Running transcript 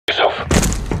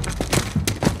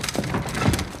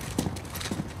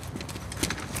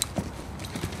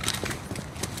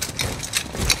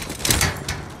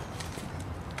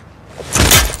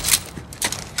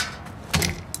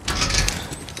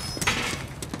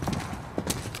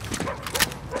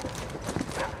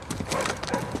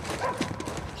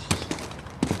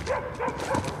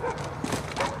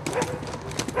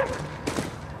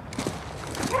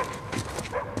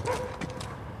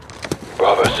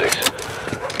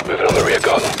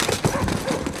gun.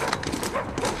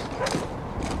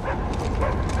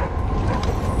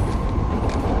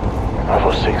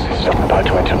 Bravo 6 is about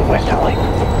to enter the west alley.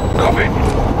 Copy.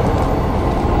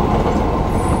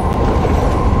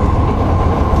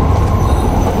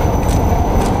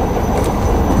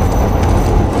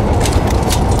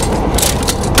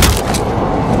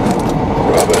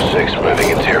 Bravo 6 moving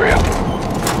interior.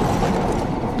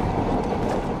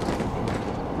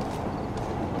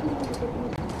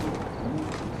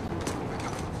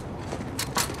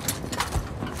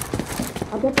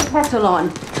 I'll get the kettle on.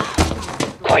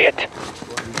 Quiet.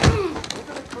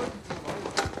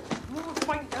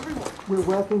 We're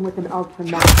working with an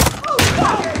ultra-mag.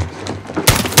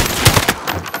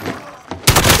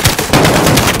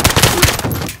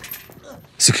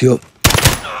 Secure.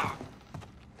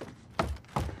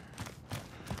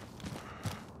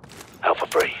 Alpha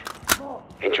 3.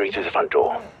 Entry to the front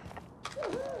door.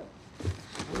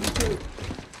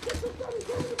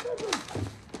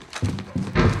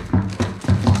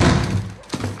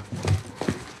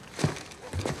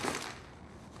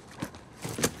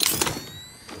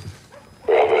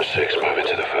 Bravo 6 moving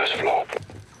to the first floor.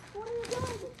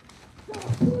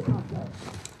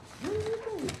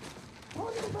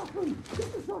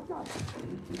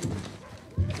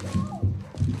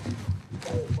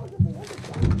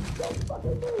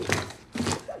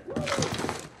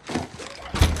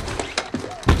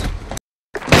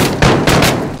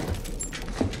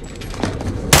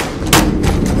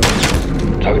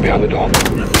 Target behind the door.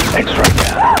 X-ray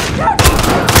down.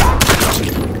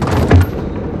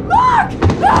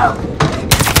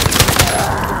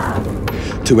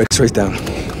 Two X-rays down.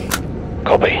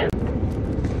 Copy.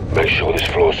 Make sure this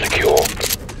floor's secure.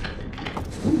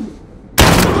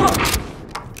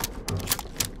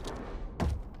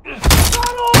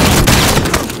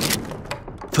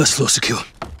 First floor secure.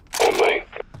 On me.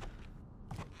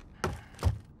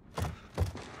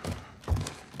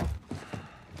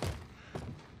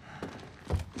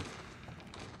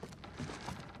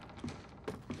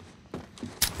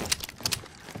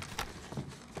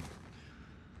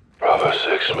 Bravo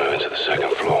 6 moving to the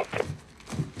second floor.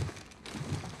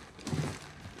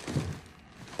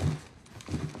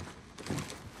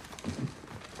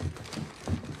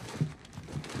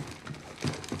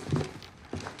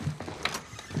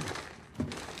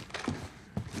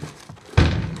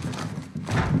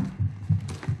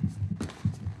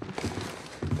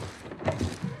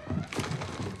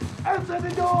 Answer the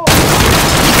door!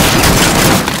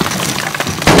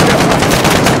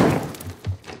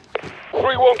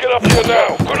 Three won't get up here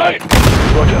now. Grenade!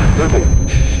 Roger, moving.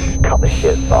 Cut the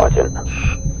shit, Sergeant.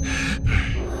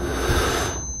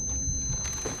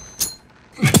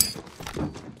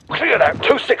 Clear that.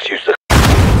 2-6, you sir.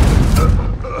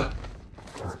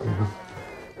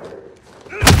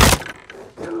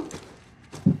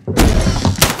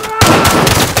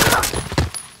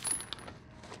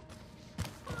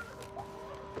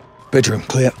 Bedroom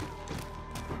clear.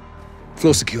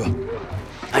 Floor secure.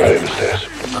 Ready for stairs.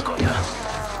 I got ya.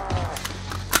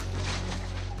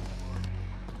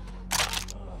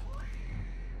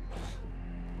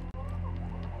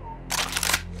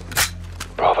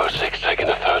 Bravo 6 taking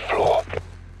the third floor.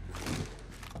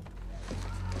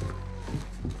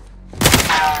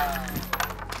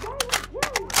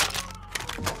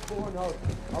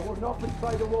 I will not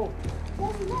betray the wolf.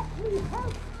 Please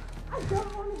help! I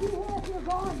don't want to be here if you're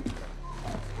gone.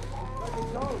 Let me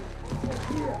go.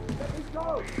 Here, let me go.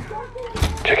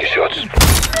 Check your shots.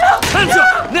 Hands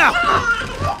up! Now!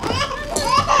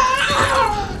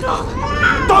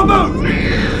 Don't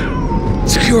move!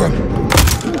 Secure him!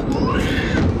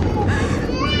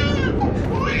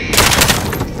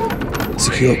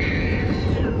 Secure.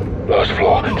 Last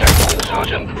floor. Take one,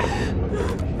 Sergeant.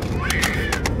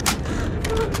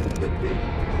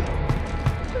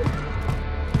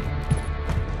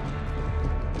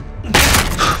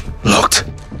 Locked.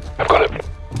 I've got it.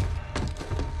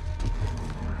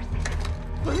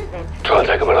 Try and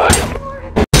take him alive.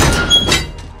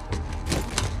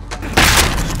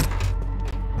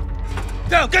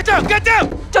 Down! Get down! Get down!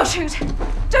 Don't shoot!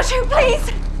 Don't shoot,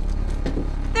 please!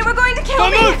 They were going to kill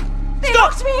Don't me! move! They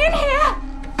Stop! locked me in here!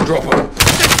 Drop him.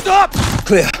 Stop!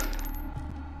 Clear.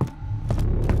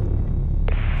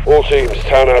 All teams,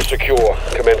 townhouse secure.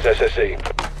 Commence SSE.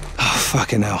 Oh,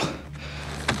 fucking hell.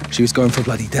 She was going for a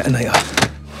bloody detonator.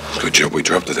 Good job we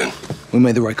dropped it in. We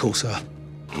made the right call, sir.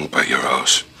 We'll bet your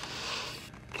ass.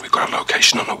 We've got a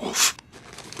location on the wolf.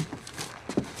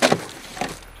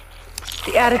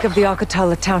 The attic of the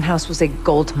Al-Qatala townhouse was a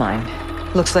gold mine.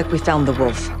 Looks like we found the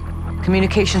wolf.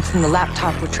 Communications from the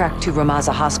laptop were tracked to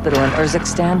Ramaza Hospital in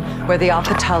Urzikstan, where the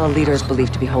Al-Qatala leader is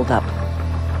believed to be holed up.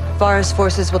 Farah's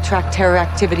forces will track terror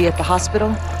activity at the hospital,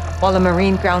 while a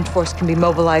Marine ground force can be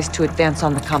mobilized to advance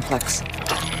on the complex.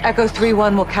 Echo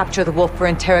 3-1 will capture the Wolf for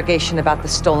interrogation about the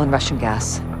stolen Russian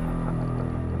gas.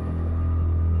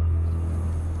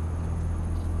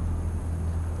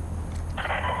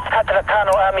 حتى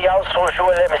كانوا قام يوصلوا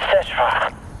جوا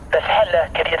المستشفى بس هلا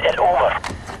كريت الأمر.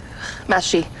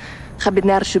 ماشي خبي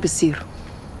نعرف شو بيصير.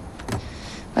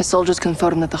 My soldiers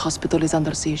confirm that the hospital is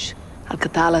under siege.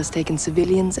 Al-Qatala has taken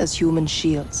civilians as human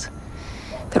shields.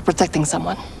 They're protecting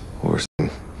someone. Worse thing.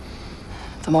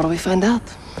 Tomorrow we find out.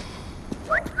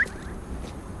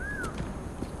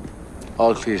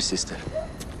 All clear, sister.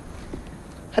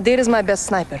 Hadir is my best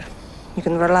sniper. You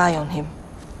can rely on him.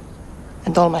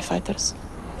 And all my fighters.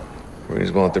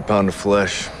 Marines want their pound of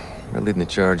flesh. We're leading the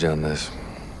charge on this.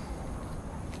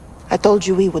 I told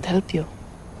you we would help you.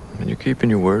 And you're keeping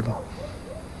your word?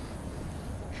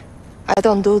 I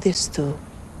don't do this to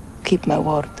keep my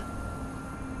word.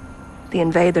 The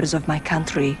invaders of my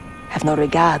country have no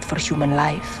regard for human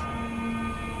life.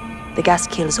 The gas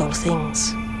kills all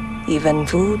things, even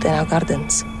food and our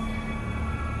gardens.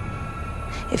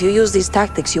 If you use these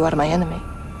tactics, you are my enemy.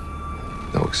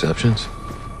 No exceptions?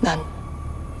 None.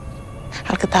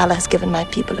 Al-Qatala has given my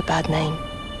people a bad name,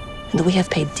 and we have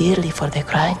paid dearly for their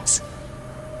crimes.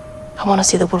 I want to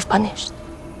see the wolf punished.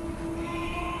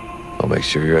 I'll make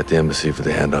sure you're at the embassy for the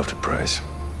handoff to Price.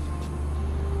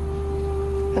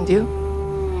 And you?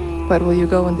 Where will you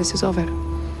go when this is over?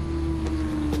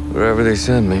 Wherever they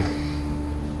send me.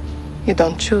 You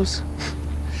don't choose.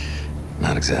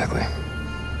 Not exactly.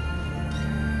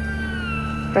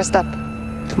 Rest up.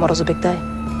 Tomorrow's a big day.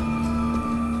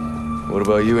 What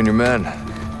about you and your men?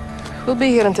 We'll be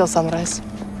here until sunrise.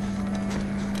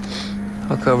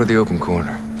 I'll cover the open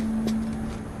corner.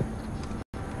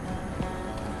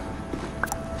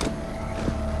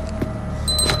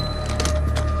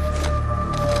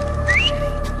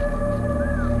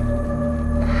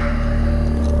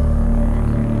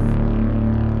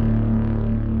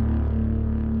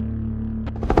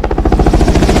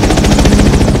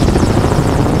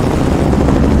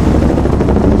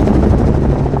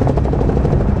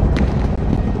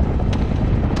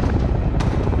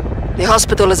 The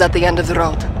hospital is at the end of the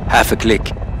road. Half a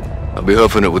click. I'll be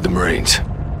hoofing it with the Marines.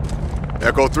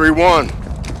 Echo 3-1.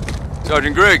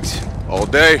 Sergeant Griggs. All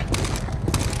day.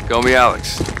 Call me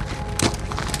Alex.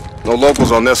 No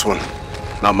locals on this one.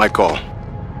 Not my call.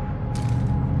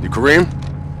 You Kareem?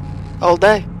 All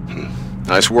day.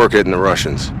 Nice work hitting the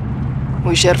Russians.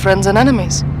 We share friends and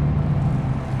enemies.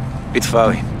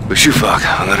 Bitfali. Bashufak,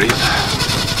 Hanarib.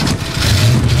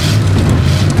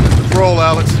 Roll,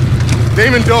 Alex.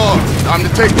 Damon Dog, time to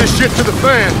take this shit to the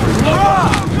fan.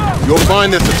 You'll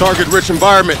find this a target-rich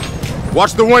environment.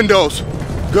 Watch the windows.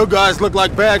 Good guys look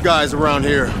like bad guys around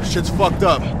here. Shit's fucked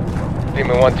up.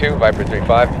 Demon 1-2, Viper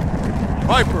 3-5.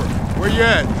 Viper, where you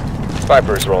at?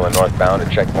 Viper's rolling northbound at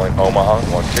checkpoint Omaha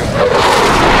 1-2.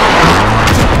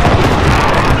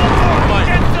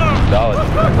 Solid.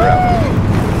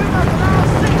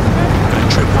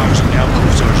 Tripwires and now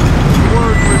cruisers.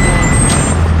 Word,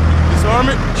 disarm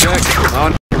it. Check.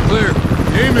 On. Clear.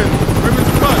 Damon,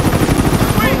 ribbons cut.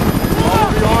 All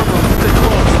the armor, stay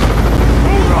close.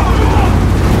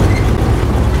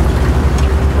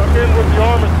 Tuck in with the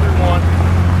armor, 3-1.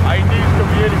 IEDs could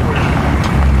be anywhere.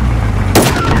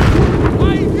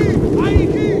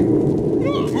 IED!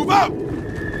 Move out!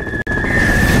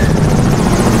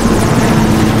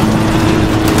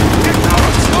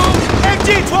 MG,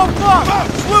 12 o'clock!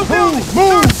 Blue building!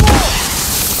 Move!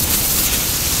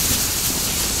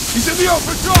 He's in the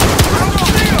open door!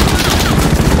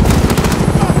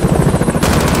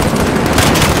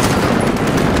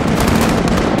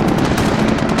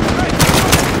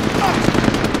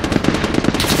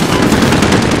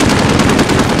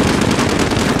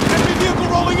 Enemy vehicle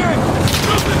rolling in!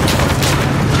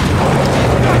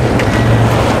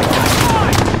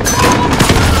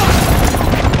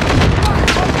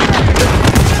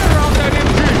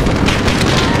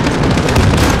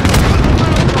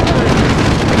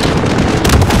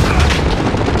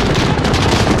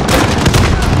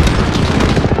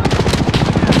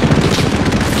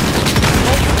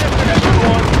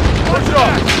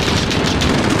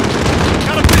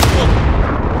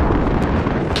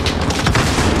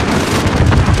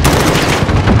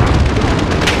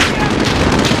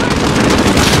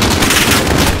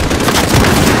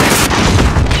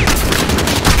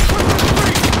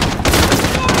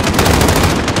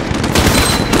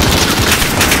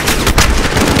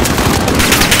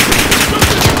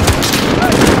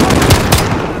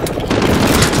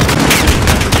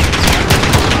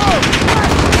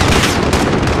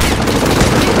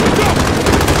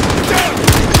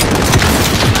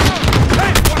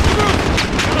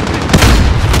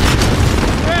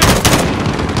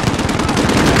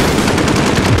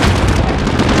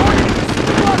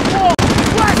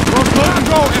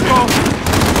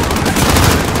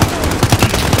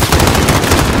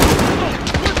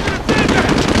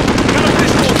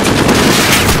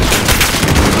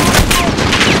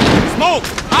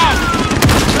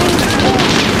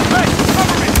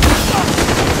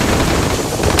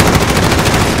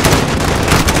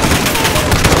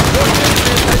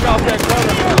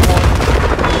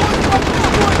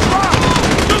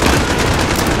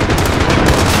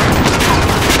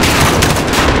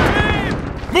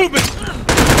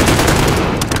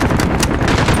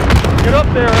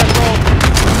 there, asshole.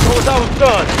 Go as I was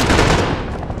done.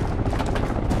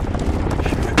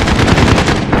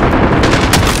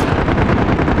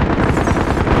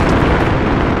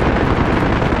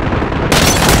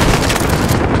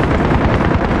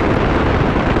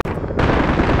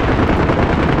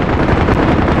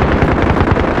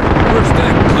 First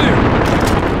deck, clear.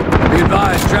 Be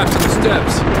advised, traps on the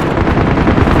steps.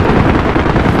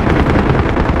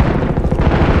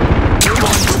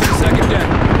 Second deck.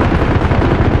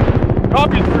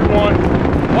 Copy 3-1.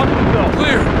 Watch yourself.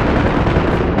 Clear.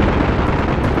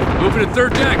 Moving to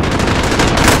third deck.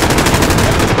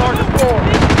 At the sergeant floor.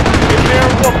 Get there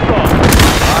and work on.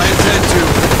 I intend to.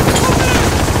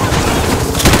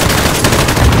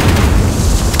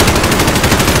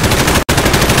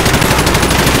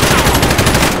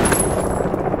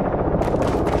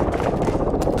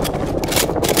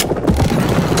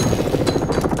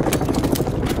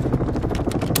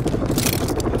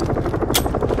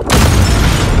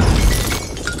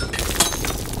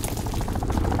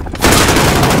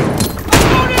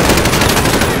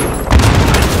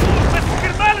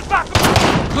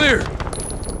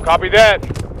 Copy that.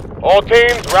 All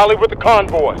teams, rally with the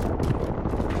convoy.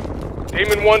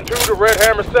 Demon 1-2 to Red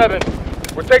Hammer 7.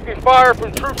 We're taking fire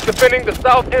from troops defending the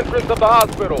south entrance of the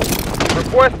hospital.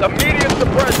 Request immediate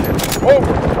suppression.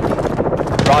 Over.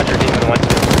 Roger, Demon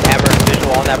 1-2. Hammer is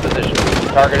visual on that position.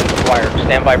 Target is acquired.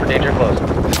 Stand by for danger close.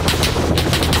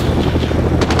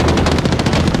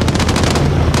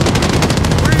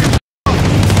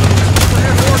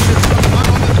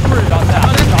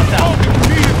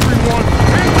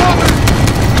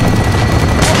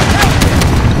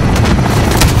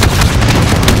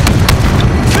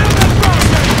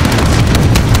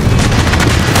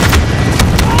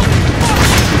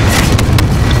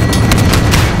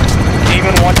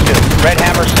 Red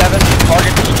Hammer 7,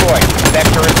 target destroyed.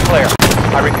 Vector is clear.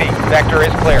 I repeat, vector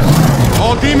is clear.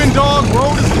 All Demon Dog,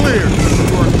 road is clear.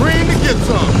 You are green to get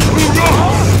some.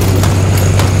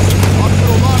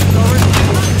 Hospital locked, turret.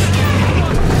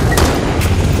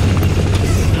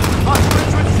 Hospital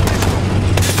entrance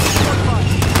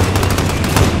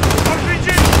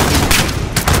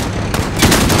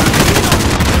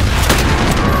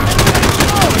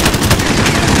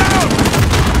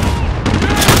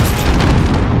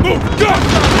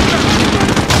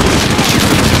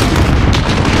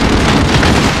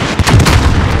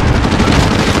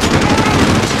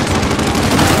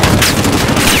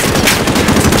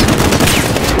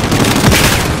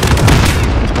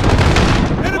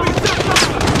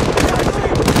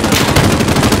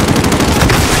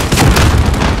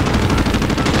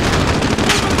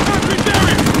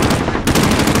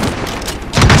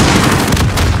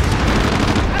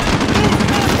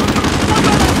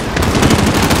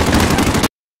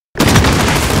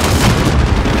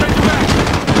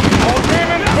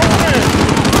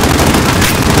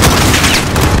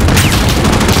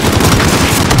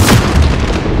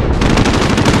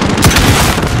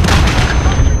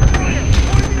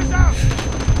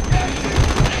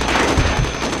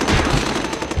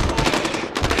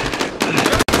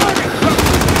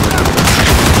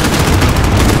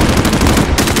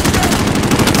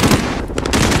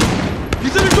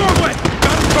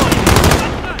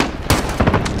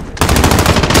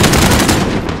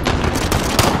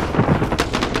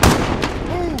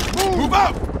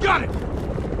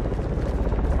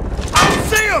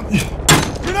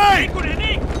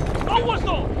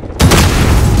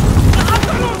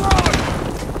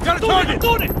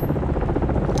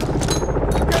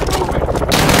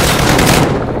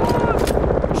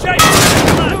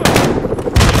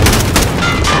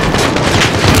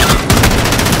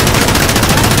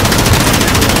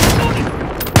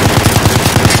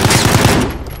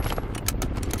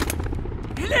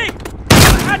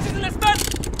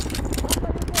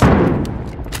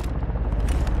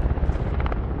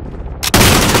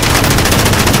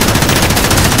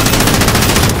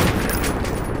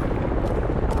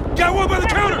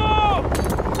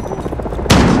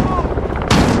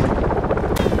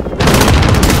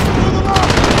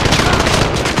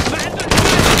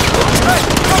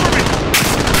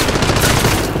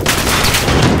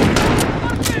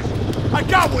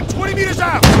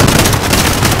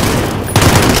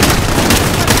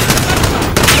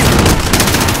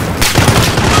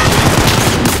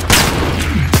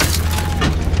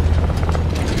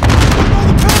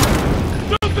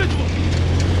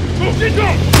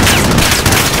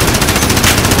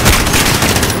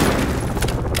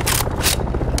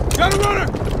Got a runner!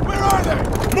 Where are they?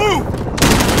 Move!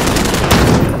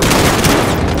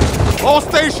 All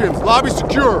stations, lobby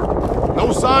secure.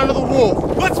 No sign of the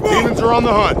wolf. Let's move! Demons are on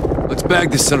the hunt. Let's bag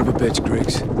this son of a bitch,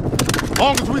 Griggs.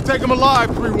 Long as we take him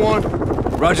alive,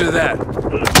 3-1. Roger that. Check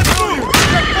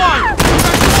fire!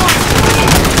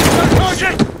 Check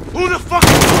fire! Who the fuck is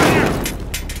over here?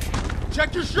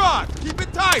 Check your shot! Keep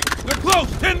it tight! They're close!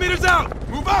 10 meters out!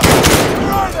 Move out!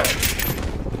 Where are they?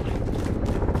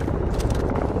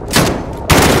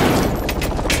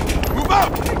 Move out!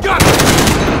 Got it!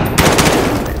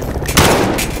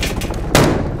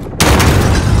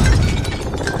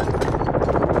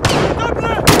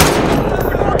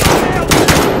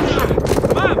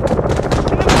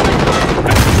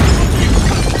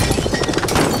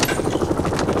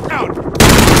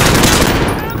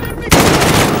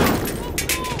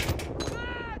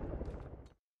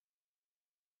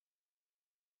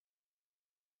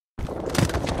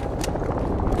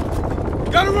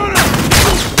 Got a runner!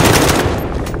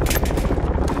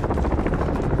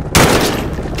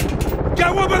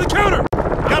 Got one by the counter!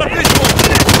 Got a visual!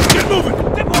 Get moving!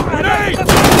 Grenade!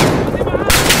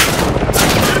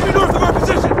 Enemy north of our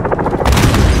position!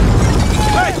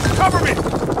 Hey, cover me!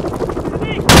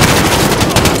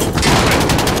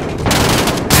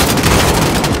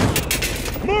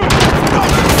 Move!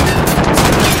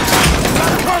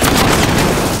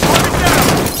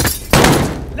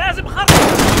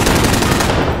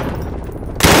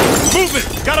 Movement!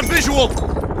 Got a visual!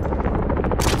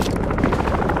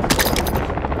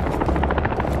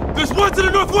 There's one to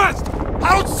the northwest!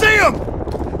 I don't see him!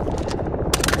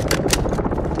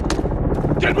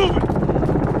 Get moving!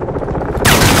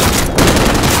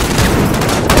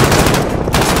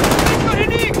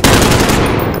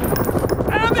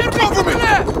 Cover me!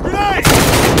 Grenade!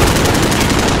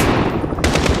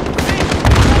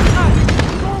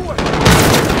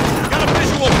 Got a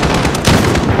visual!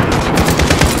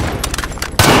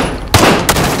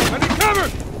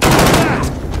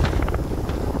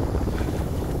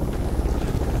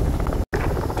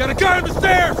 Got a guy on the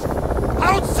stairs! I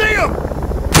don't see him!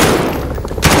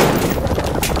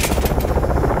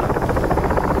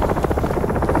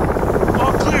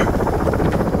 All clear.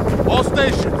 All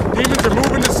stations. Demons are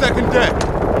moving to second deck.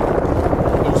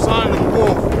 No sign of the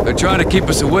wolf. They're trying to keep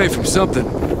us away from something.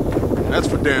 That's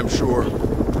for damn sure.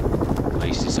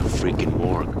 Place is a freaking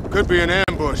morgue. Could be an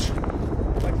ambush.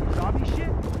 Like some zombie shit?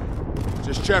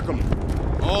 Just check them.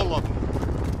 All of them.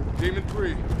 Demon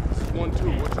 3. This is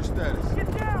 1-2. What's your status?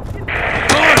 Get down! Get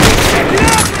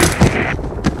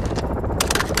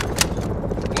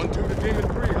 1-2 to Demon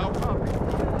 3. How copy?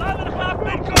 11 o'clock,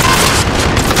 make go!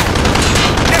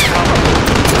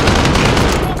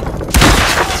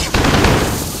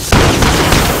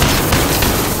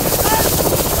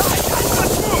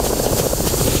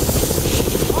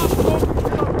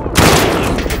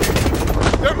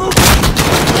 They're moving!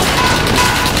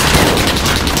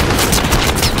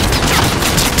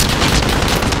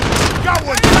 Got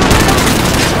one!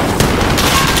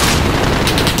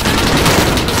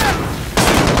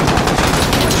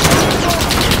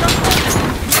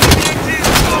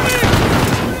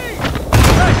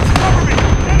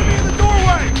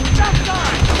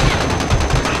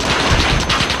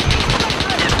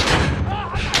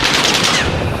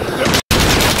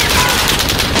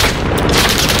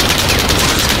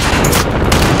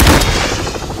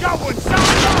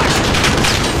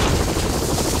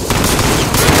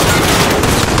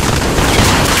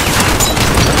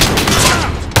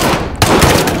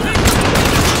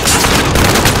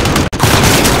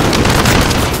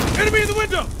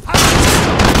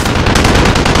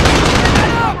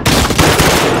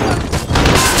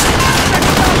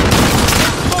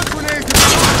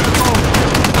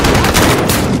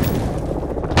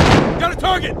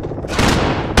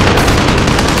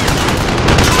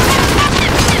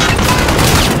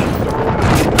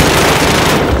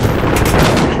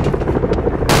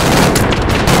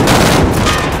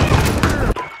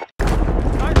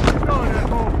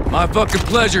 My fucking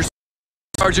pleasure,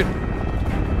 Sergeant.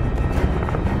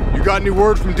 You got any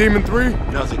word from Demon 3?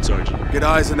 Nothing, Sergeant. Get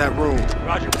eyes in that room.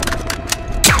 Roger.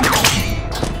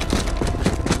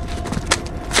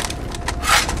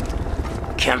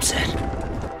 Camp set.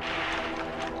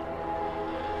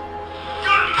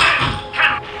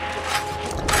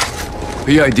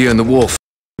 PID on the wolf.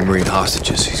 Marine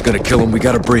hostages. He's gonna kill him. We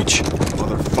got a breach.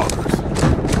 Motherfuckers.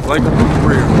 Like from the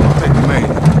rear. I'll take the main.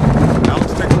 Now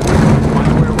let's take the window.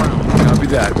 Find a way around. Copy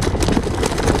that.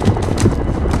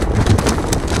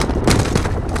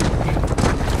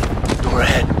 Door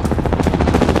ahead.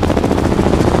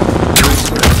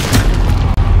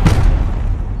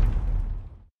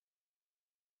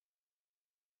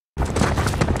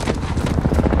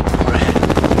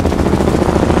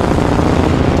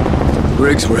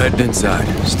 Briggs, we're heading inside.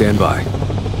 Stand by.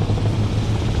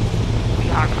 We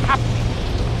are happy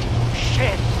to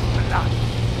shed blood.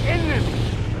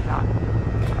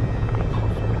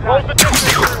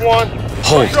 one.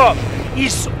 Hold. Push up.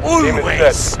 It's Demon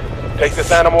always... set. Take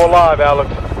this animal alive, Alex.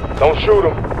 Don't shoot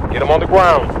him. Get him on the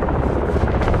ground.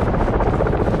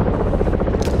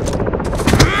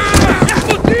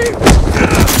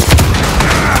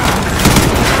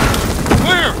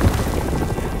 Clear!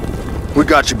 We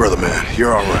got you, brother man.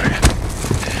 You're all right.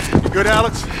 You good,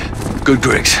 Alex? Good,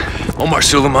 Griggs. Omar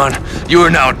Suleiman, you are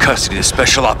now in custody of the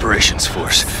Special Operations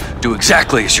Force. Do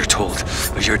exactly as you're told,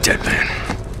 or you're a dead man.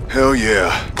 Hell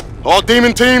yeah. All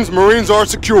demon teams, Marines are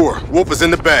secure. Wolf is in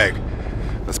the bag.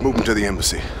 Let's move him to the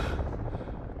embassy.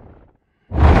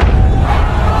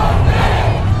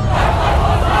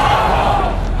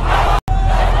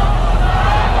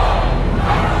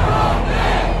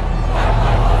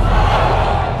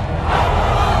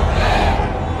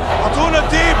 أعطونا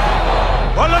الديب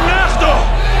ولا بناخده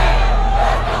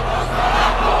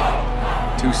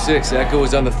 2-6, Echo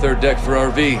is on the third deck for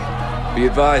RV. Be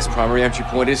advised, primary entry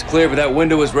point is clear, but that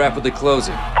window is rapidly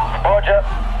closing. Roger.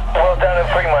 Well down in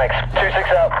 3 mics.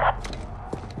 2-6 out.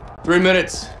 3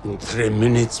 minutes. In 3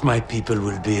 minutes, my people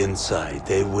will be inside.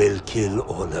 They will kill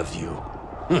all of you.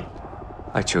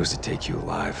 I chose to take you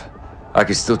alive. I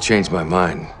could still change my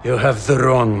mind. You have the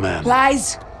wrong man.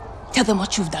 Lies. Tell them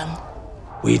what you've done.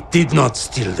 We did not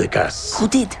steal the gas. Who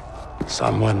did?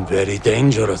 Someone very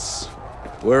dangerous.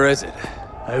 Where is it?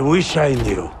 I wish I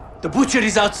knew. The butcher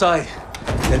is outside.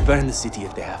 They'll burn the city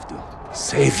if they have to.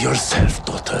 Save yourself,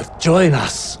 daughter. Join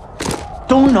us.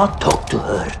 Do not talk to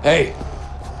her. Hey!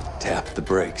 Tap the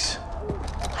brakes.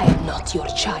 I am not your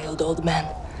child, old man.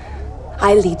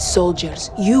 I lead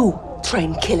soldiers. You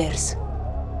train killers.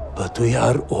 But we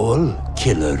are all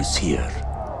killers here,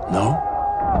 no?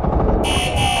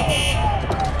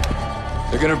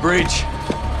 They're gonna breach.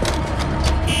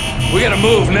 We gotta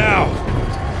move now!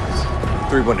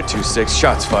 3-1 to 2-6,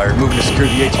 shots fired. Moving to secure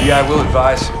the HVI, will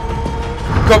advise.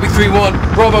 Copy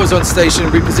 3-1. Bravo's on station.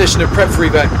 Reposition and prep for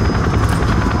evac.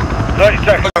 30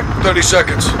 seconds. 30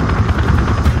 seconds.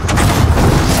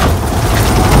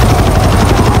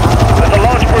 There's a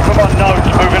large group of unknowns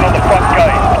moving on the front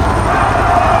gate.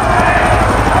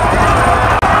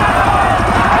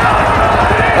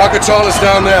 Alcatala's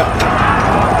down there.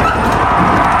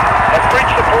 They've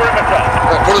breached the perimeter.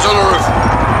 Right, put us on the roof.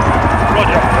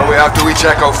 Roger. Well, we have to reach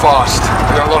Echo fast.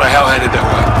 We got a lot of hell headed that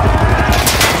way.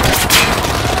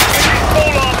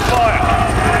 Full on fire.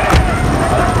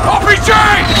 RPG!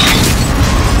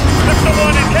 Lift the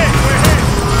one in hit. We're hit.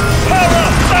 Power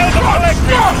up. Stay on the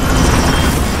collective.